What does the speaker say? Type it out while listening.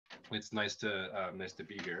It's nice to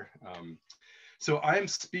be here. So I'm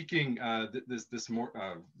speaking this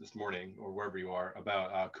morning, or wherever you are,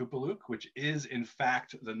 about Qupaluk, which is in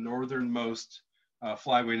fact the northernmost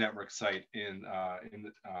flyway network site in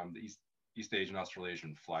the East Asian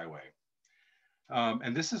Australasian flyway.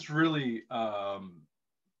 And this is really not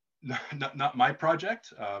my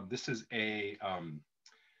project. This is a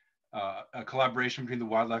collaboration between the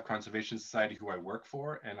Wildlife Conservation Society, who I work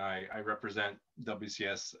for, and I represent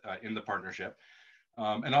WCS in the partnership,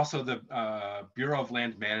 and also the Bureau of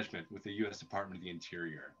Land Management with the U.S. Department of the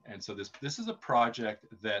Interior. And so this is a project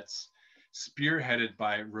that's spearheaded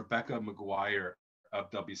by Rebecca McGuire of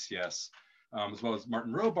WCS, as well as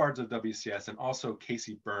Martin Robards of WCS, and also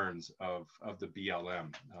Casey Burns of the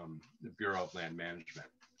BLM, the Bureau of Land Management.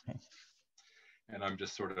 And I'm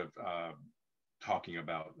just sort of talking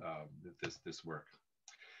about this work.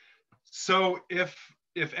 So if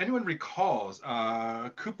anyone recalls,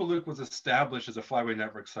 Qupaluk was established as a flyway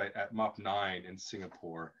network site at MOP 9 in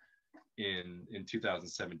Singapore in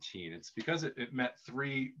 2017. It's because it met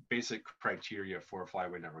three basic criteria for a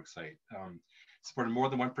flyway network site. Supported more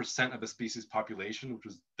than 1% of the species population, which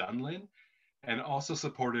was Dunlin, and also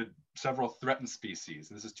supported several threatened species.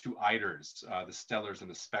 And this is two eiders, the stellars and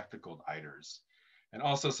the spectacled eiders, and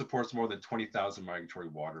also supports more than 20,000 migratory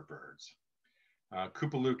water birds.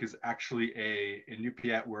 Qupaluk is actually a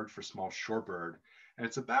Inupiat word for small shorebird, and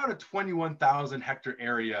it's about a 21,000 hectare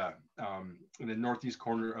area in the northeast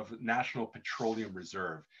corner of National Petroleum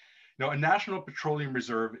Reserve. Now, a National Petroleum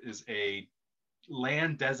Reserve is a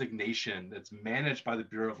land designation that's managed by the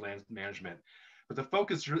Bureau of Land Management, but the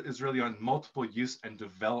focus is really on multiple use and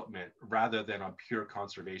development rather than on pure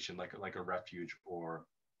conservation, like a refuge or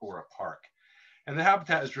a park. And the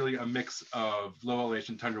habitat is really a mix of low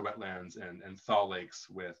elevation tundra wetlands and thaw lakes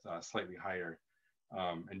with slightly higher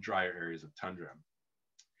and drier areas of tundra.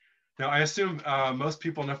 Now, I assume most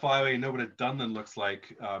people in the flyway know what a Dunlin looks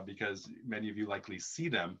like because many of you likely see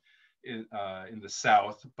them in the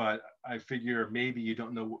south, but I figure maybe you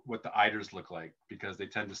don't know what the eiders look like because they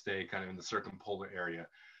tend to stay kind of in the circumpolar area.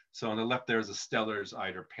 So on the left, there's a stellar's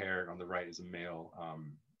eider pair. On the right is a male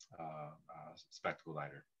spectacled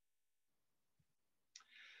eider.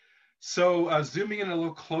 So zooming in a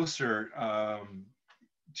little closer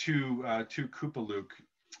to Qupaluk,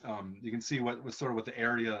 you can see what the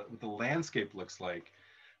area, what the landscape looks like,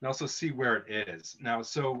 and also see where it is. Now,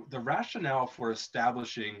 so the rationale for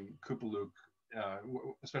establishing Qupaluk,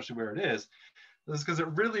 especially where it is because it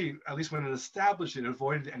really, at least when it established, it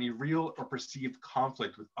avoided any real or perceived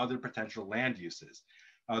conflict with other potential land uses.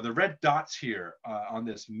 The red dots here on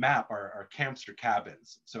this map are camps or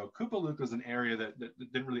cabins. So Qupaluk was an area that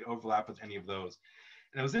didn't really overlap with any of those.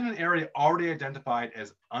 And it was in an area already identified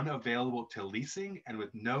as unavailable to leasing and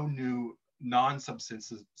with no new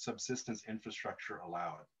non-subsistence infrastructure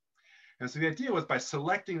allowed. And so the idea was by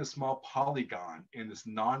selecting a small polygon in this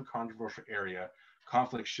non-controversial area,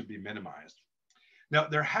 conflict should be minimized. Now,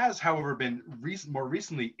 there has, however, been more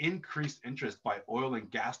recently increased interest by oil and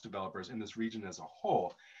gas developers in this region as a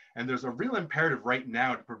whole. And there's a real imperative right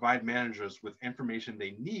now to provide managers with information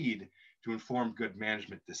they need to inform good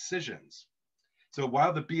management decisions. So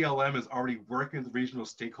while the BLM is already working with regional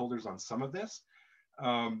stakeholders on some of this,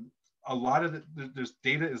 a lot of there's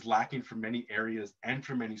data is lacking for many areas and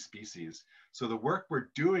for many species. So the work we're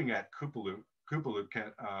doing at Qupaluk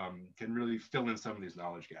can really fill in some of these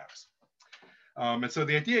knowledge gaps. And so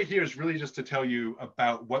the idea here is really just to tell you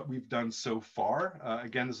about what we've done so far.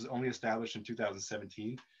 Again, this is only established in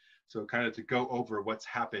 2017. So kind of to go over what's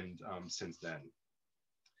happened since then.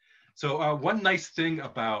 So one nice thing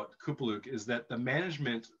about Qupaluk is that the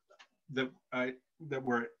management that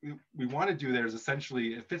we want to do there is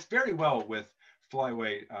essentially, it fits very well with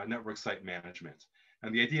flyway network site management.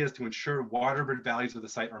 And the idea is to ensure waterbird values of the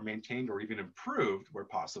site are maintained or even improved where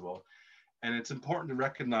possible. And it's important to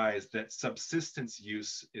recognize that subsistence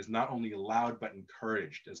use is not only allowed, but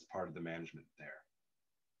encouraged as part of the management there.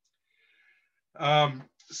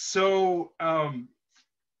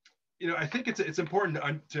 You know, I think it's important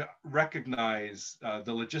to recognize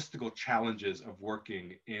the logistical challenges of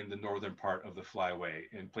working in the northern part of the flyway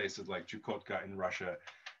in places like Chukotka in Russia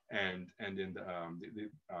and in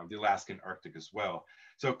the Alaskan Arctic as well.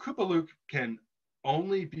 So Qupaluk can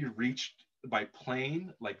only be reached by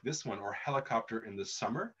plane like this one or helicopter in the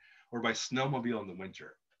summer or by snowmobile in the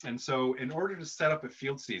winter. And so in order to set up a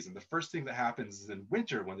field season, the first thing that happens is in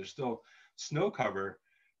winter when there's still snow cover,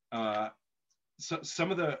 so some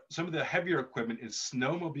of the heavier equipment is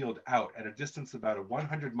snowmobiled out at a distance of about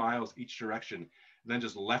 100 miles each direction, and then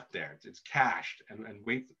just left there. It's cached and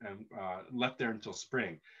left there until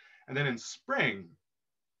spring. And then in spring,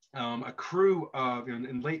 A crew of,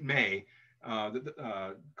 in late May,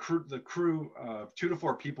 the crew of 2 to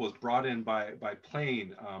 4 people is brought in by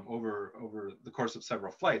plane over the course of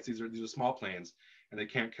several flights. These are small planes, and they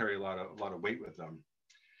can't carry a lot of weight with them.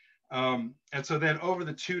 And so then over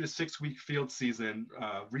the 2 to 6 week field season,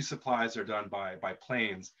 resupplies are done by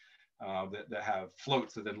planes that have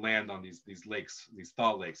floats that then land on these lakes, these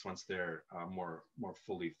thaw lakes, once they're more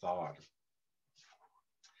fully thawed.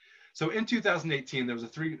 So in 2018, there was a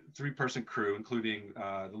three-person crew, including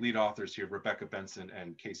the lead authors here, Rebecca Benson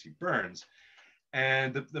and Casey Burns.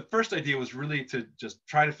 And the first idea was really to just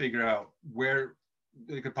try to figure out where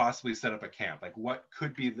they could possibly set up a camp, like what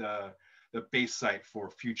could be the base site for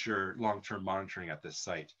future long-term monitoring at this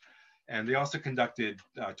site. And they also conducted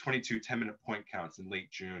 22 10-minute point counts in late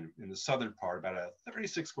June in the southern part, about a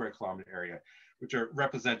 36 square kilometer area, which are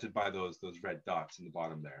represented by those red dots in the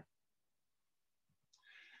bottom there.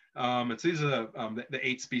 And so these are the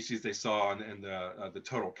 8 species they saw and the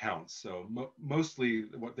total counts. So mostly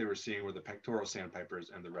what they were seeing were the pectoral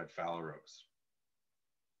sandpipers and the red phalaropes.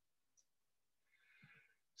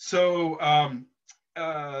 So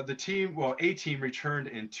the team, well, a team returned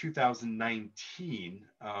in 2019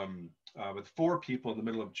 with 4 people in the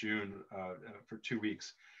middle of June for 2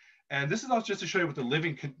 weeks. And this is also just to show you what the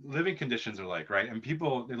living conditions are like, right? And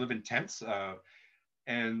people, they live in tents.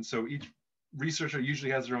 And so each researcher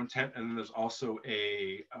usually has their own tent, and then there's also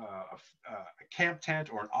a camp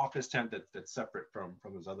tent or an office tent that's separate from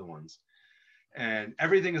those other ones. And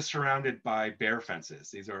everything is surrounded by bear fences.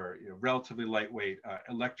 These are relatively lightweight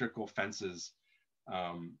electrical fences,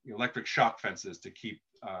 electric shock fences to keep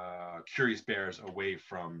curious bears away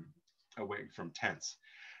from tents.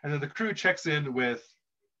 And then the crew checks in with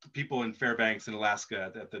people in Fairbanks in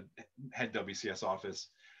Alaska at the head WCS office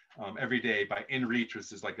every day by InReach,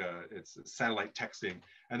 which is like it's satellite texting,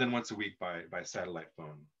 and then once a week by satellite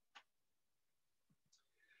phone.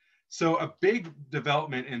 So a big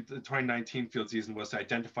development in the 2019 field season was to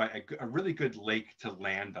identify a really good lake to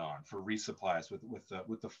land on for resupplies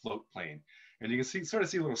with the float plane. And you can sort of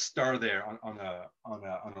see a little star there on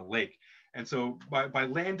a lake. And so by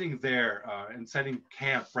landing there and setting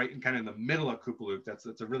camp right in kind of in the middle of Qupaluk, that's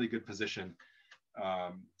a really good position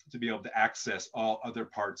to be able to access all other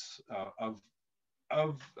parts of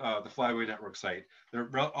the Flyway Network site. They're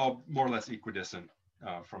all more or less equidistant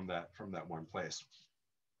from that one place.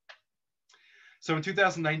 So in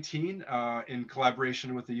 2019, in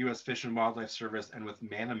collaboration with the U.S. Fish and Wildlife Service and with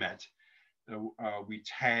Manomet, we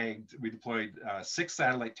deployed 6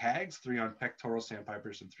 satellite tags, 3 on pectoral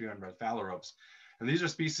sandpipers and 3 on red phalaropes. And these are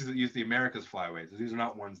species that use the Americas flyway. So these are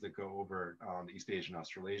not ones that go over on the East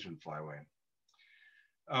Asian-Australasian flyway.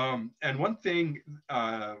 And one thing,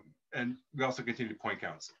 and we also continue point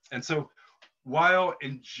counts. And so while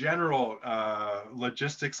in general,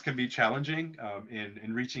 logistics can be challenging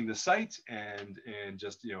in reaching the site and in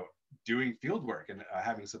just doing field work and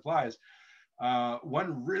having supplies,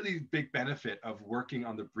 one really big benefit of working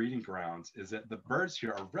on the breeding grounds is that the birds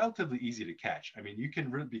here are relatively easy to catch. I mean, you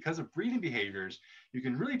can because of breeding behaviors, you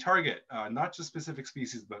can really target not just specific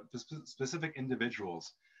species, but specific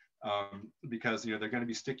individuals. Because they're going to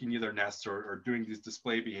be sticking to their nests or doing these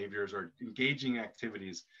display behaviors or engaging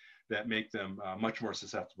activities that make them much more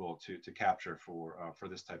susceptible to capture for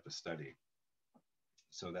this type of study.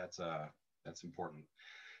 So that's important.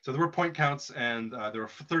 So there were point counts, and there were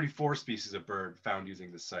 34 species of bird found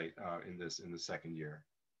using the site in the second year.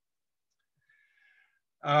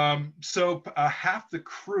 So half the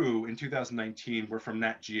crew in 2019 were from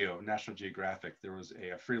Nat Geo, National Geographic. There was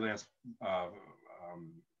a freelance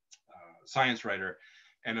science writer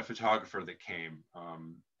and a photographer that came,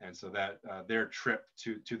 and so that their trip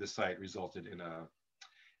to the site resulted in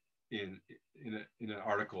an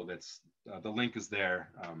article that's the link is there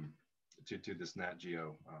to this Nat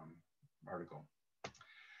Geo article.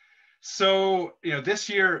 So this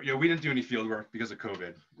year we didn't do any field work because of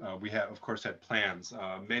COVID. We have of course had plans.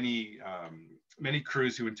 Many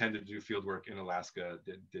crews who intended to do field work in Alaska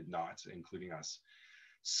did not, including us.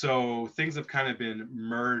 So things have kind of been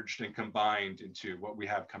merged and combined into what we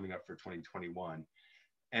have coming up for 2021.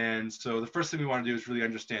 And so the first thing we want to do is really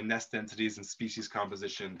understand nest densities and species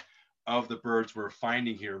composition of the birds we're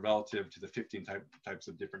finding here relative to the 15 types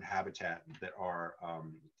of different habitat that are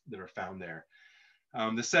found there.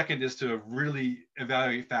 The second is to really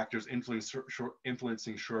evaluate factors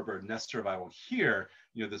influencing shorebird nest survival here,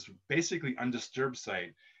 this basically undisturbed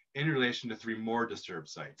site in relation to 3 more disturbed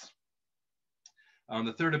sites.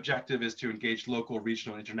 The third objective is to engage local,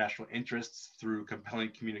 regional, international interests through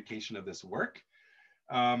compelling communication of this work.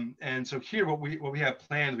 And so here, what we have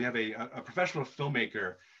planned, we have a professional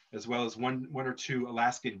filmmaker as well as one or two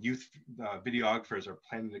Alaskan youth videographers are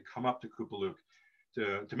planning to come up to Qupaluk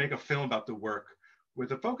to make a film about the work,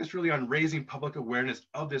 with a focus really on raising public awareness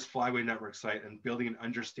of this Flyway Network site and building an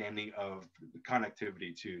understanding of the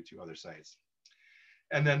connectivity to other sites.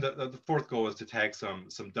 And then the fourth goal is to tag some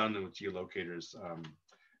done with geolocators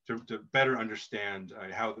to better understand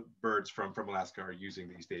how the birds from Alaska are using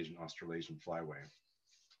the East Asian Australasian flyway.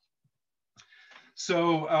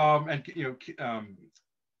 So,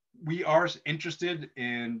 we are interested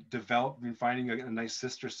in developing, finding a nice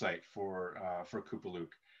sister site for Qupaluk.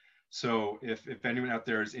 So if anyone out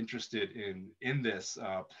there is interested in this,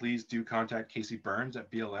 please do contact Casey Burns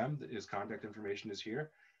at BLM. His contact information is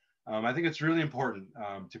here. I think it's really important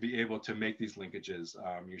to be able to make these linkages.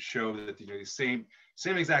 You show that the same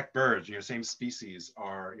exact birds, same species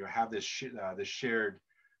have this shared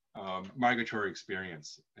migratory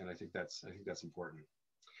experience, and I think that's important.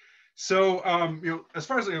 So as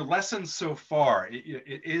far as lessons so far,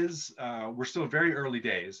 it is we're still very early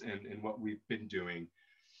days in what we've been doing.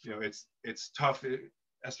 It's tough,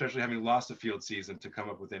 especially having lost a field season, to come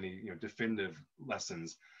up with any definitive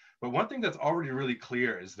lessons. But one thing that's already really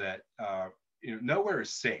clear is that nowhere is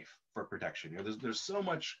safe for protection. There's so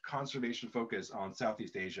much conservation focus on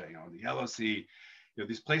Southeast Asia, the LOC,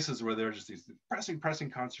 these places where there are just these pressing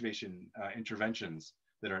conservation interventions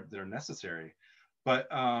that are necessary. But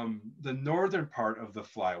the northern part of the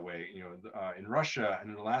flyway, in Russia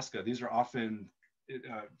and in Alaska, these are often,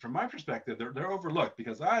 from my perspective, they're overlooked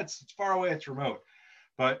because it's far away, it's remote.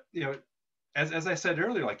 But as I said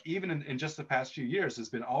earlier, like even in just the past few years, there's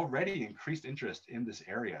been already increased interest in this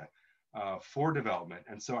area for development.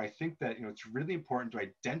 And so I think that it's really important to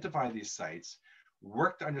identify these sites,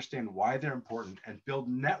 work to understand why they're important, and build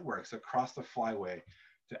networks across the flyway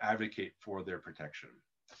to advocate for their protection.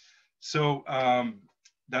 So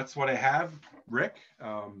that's what I have, Rick.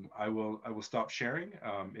 I will stop sharing.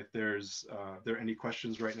 If there are any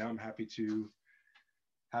questions right now, I'm happy to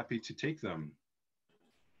take them.